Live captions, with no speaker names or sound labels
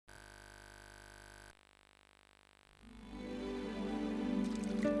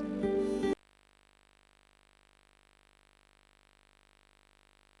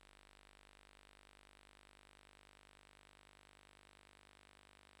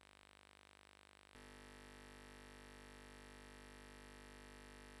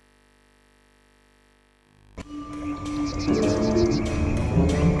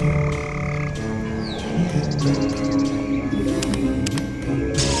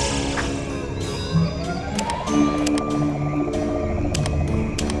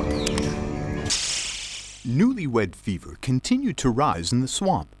Newlywed fever continued to rise in the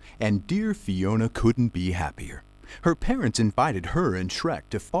swamp, and dear Fiona couldn't be happier. Her parents invited her and Shrek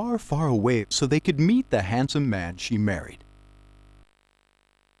to far, far away so they could meet the handsome man she married.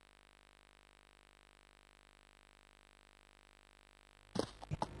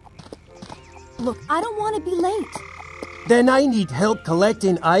 Look, I don't want to be late. Then I need help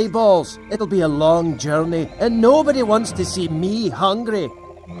collecting eyeballs. It'll be a long journey, and nobody wants to see me hungry.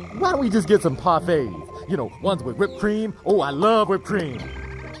 Why don't we just get some parfaits? You know, ones with whipped cream. Oh, I love whipped cream.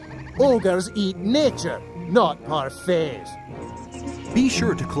 Ogres eat nature, not parfaits. Be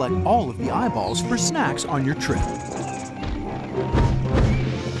sure to collect all of the eyeballs for snacks on your trip.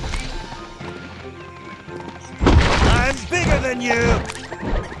 I'm bigger than you!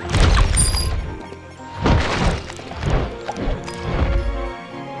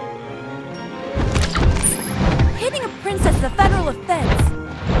 Hitting a princess is a federal offense.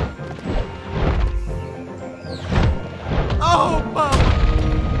 Oh, Mama!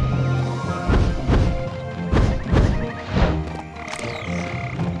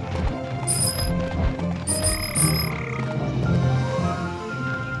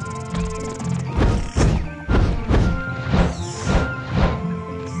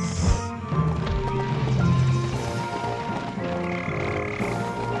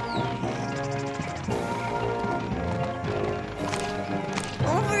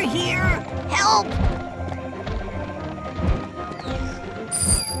 Over here! Help!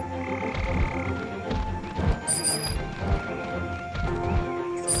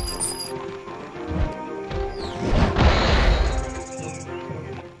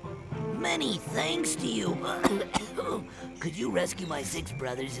 Many thanks to you. Could you rescue my 6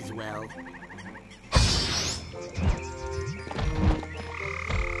 brothers as well?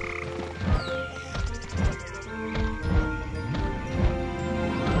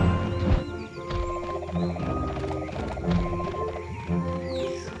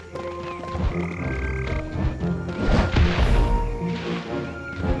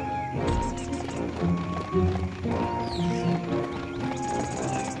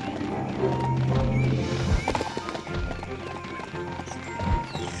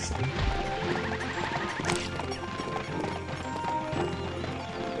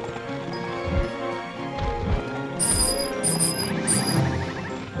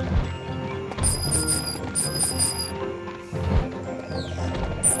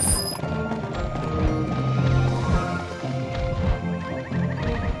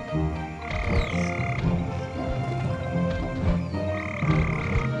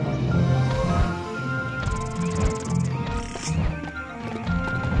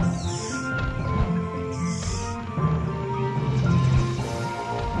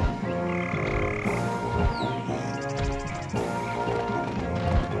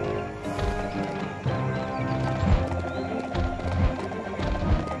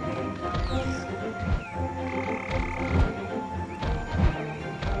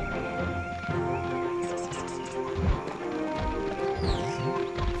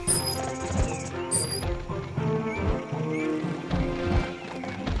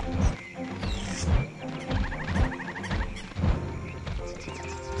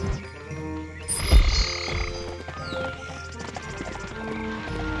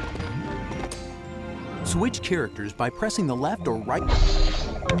 Switch characters by pressing the left or right.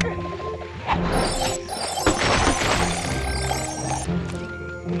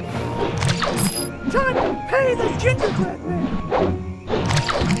 Time to pay the gingerbread man!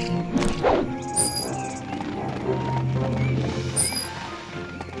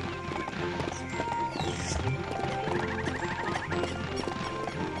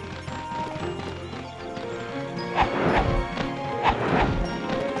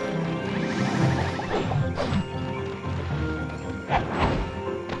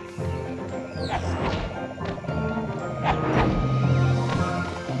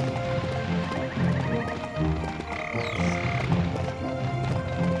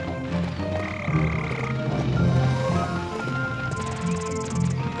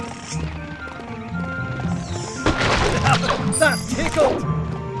 That tickled!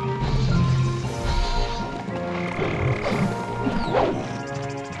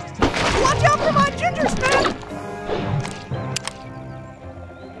 Watch out for my ginger snap!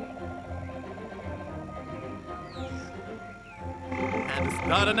 And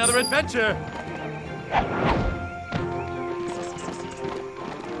start another adventure!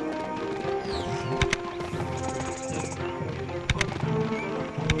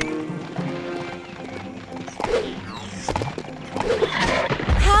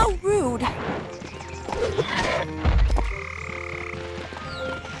 rude.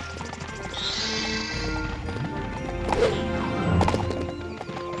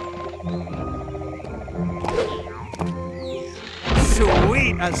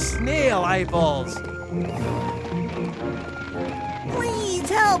 Sweet, a snail eyeballs. Please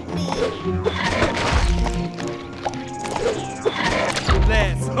help me.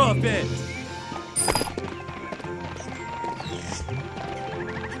 Let's hoof it.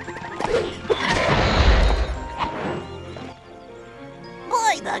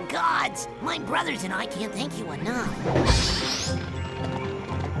 By the gods, my brothers and I can't thank you enough.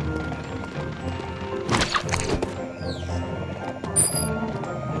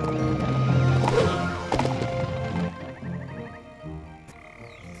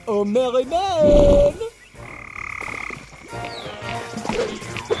 Oh, merry man!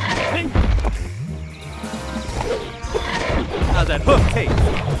 How's that hoof taste?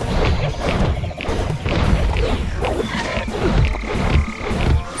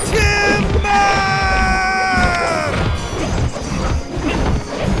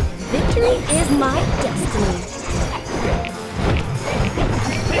 Victory is my destiny.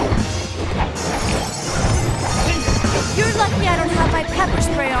 You're lucky I don't have my pepper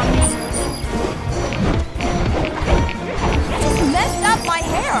spray on me. You just messed up my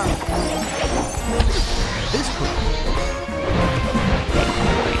hair.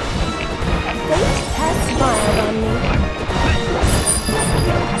 Fate has smiled on me.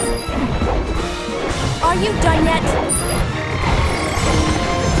 Are you done yet?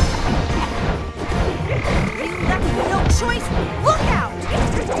 You left me no choice. Look out!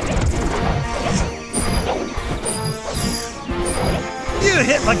 You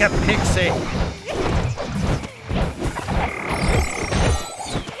hit like a pixie.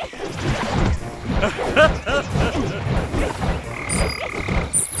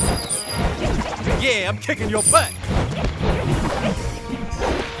 Yeah, I'm kicking your butt.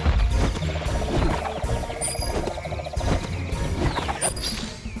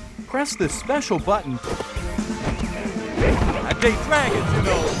 Press the special button. I date dragons, you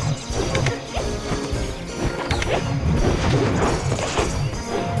know.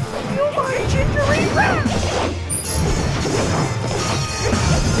 You my gingery rat!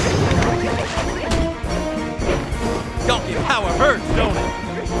 Donkey power hurts, don't it?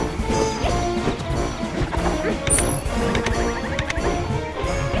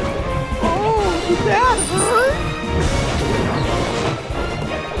 That hurt!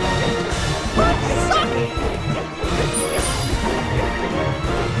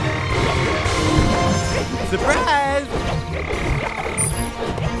 Surprise!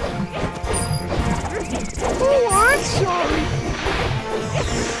 Oh, I'm sorry.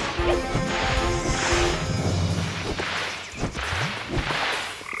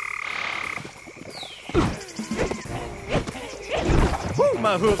 Woo,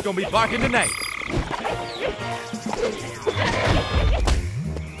 my hoof's gonna be barking tonight.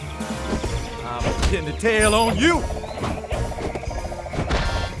 I'm getting the tail on you.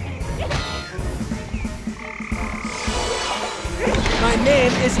 My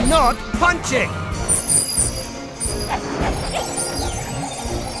name is not punching!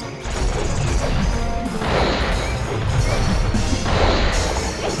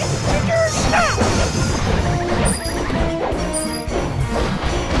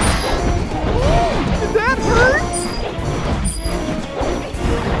 That hurt?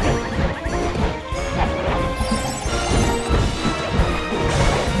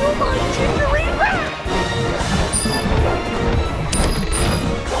 Oh, my gingery rat!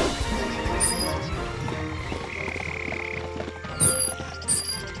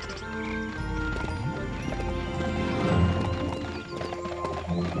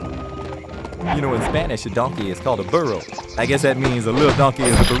 You know, in Spanish, a donkey is called a burro. I guess that means a little donkey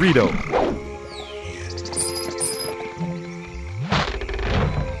is a burrito.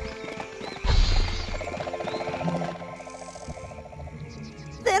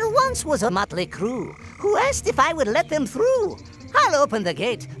 There once was a motley crew who asked if I would let them through. I'll open the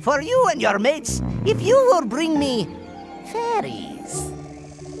gate for you and your mates if you will bring me fairies.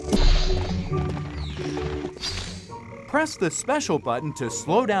 Press the special button to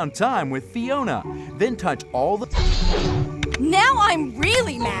slow down time with Fiona. Then touch all the... Now I'm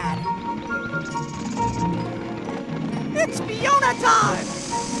really mad. It's Fiona time!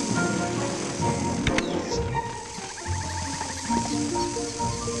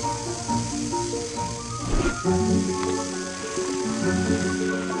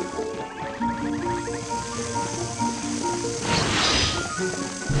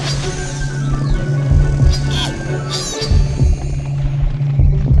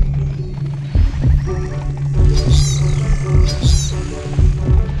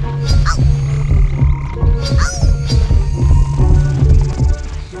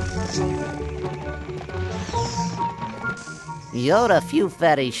 You're a few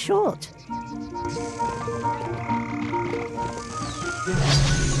fairies short.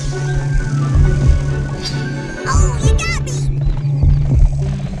 Oh, you got me!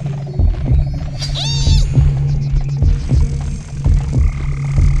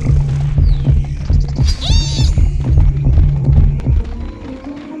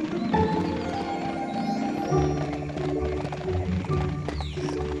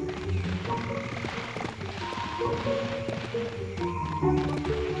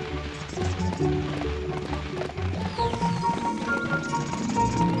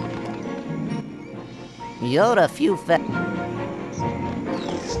 You're a few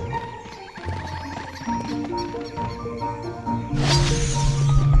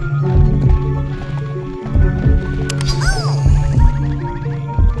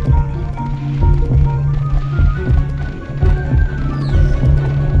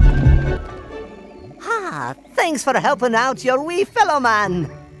thanks for helping out your wee fellow man.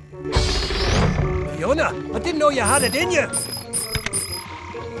 Fiona, I didn't know you had it in you.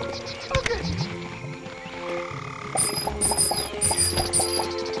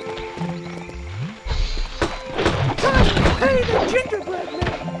 Hey, the gingerbread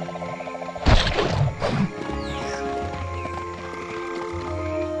man!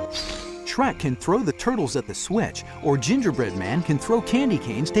 Shrek can throw the turtles at the switch, or Gingerbread Man can throw candy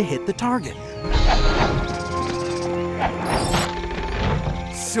canes to hit the target.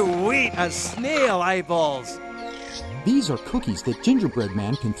 Sweet as snail eyeballs. These are cookies that Gingerbread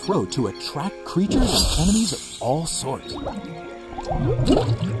Man can throw to attract creatures and enemies of all sorts.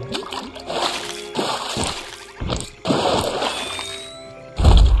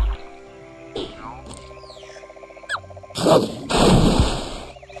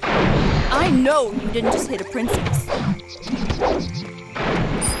 I know you didn't just hit a princess.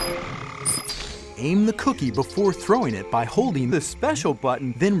 Aim the cookie before throwing it by holding the special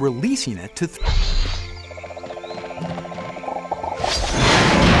button, then releasing it to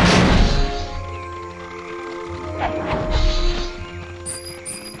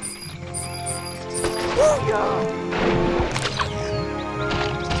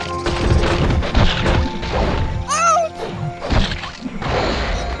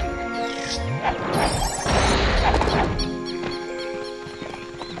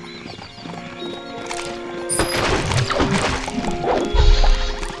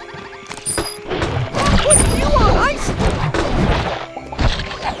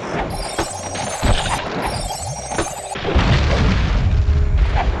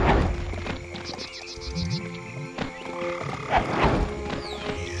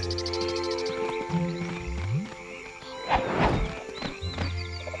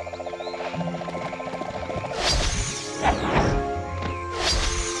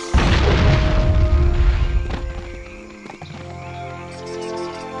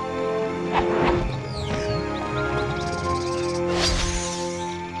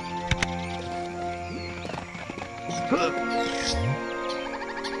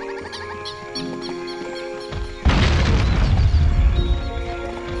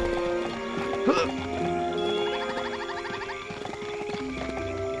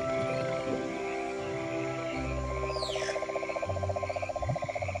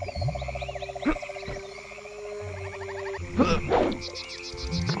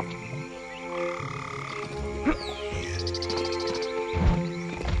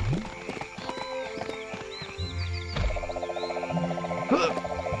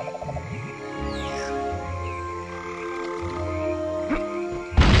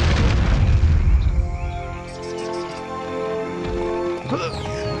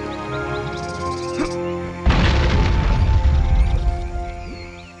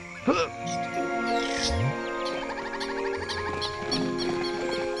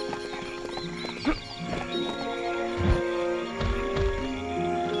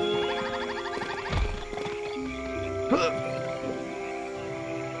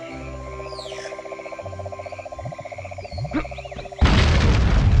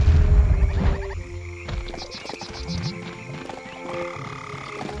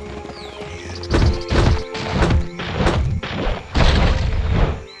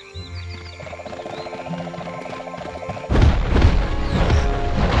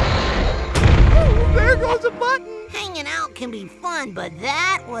Hanging out can be fun, but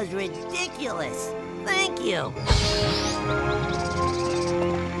that was ridiculous. Thank you.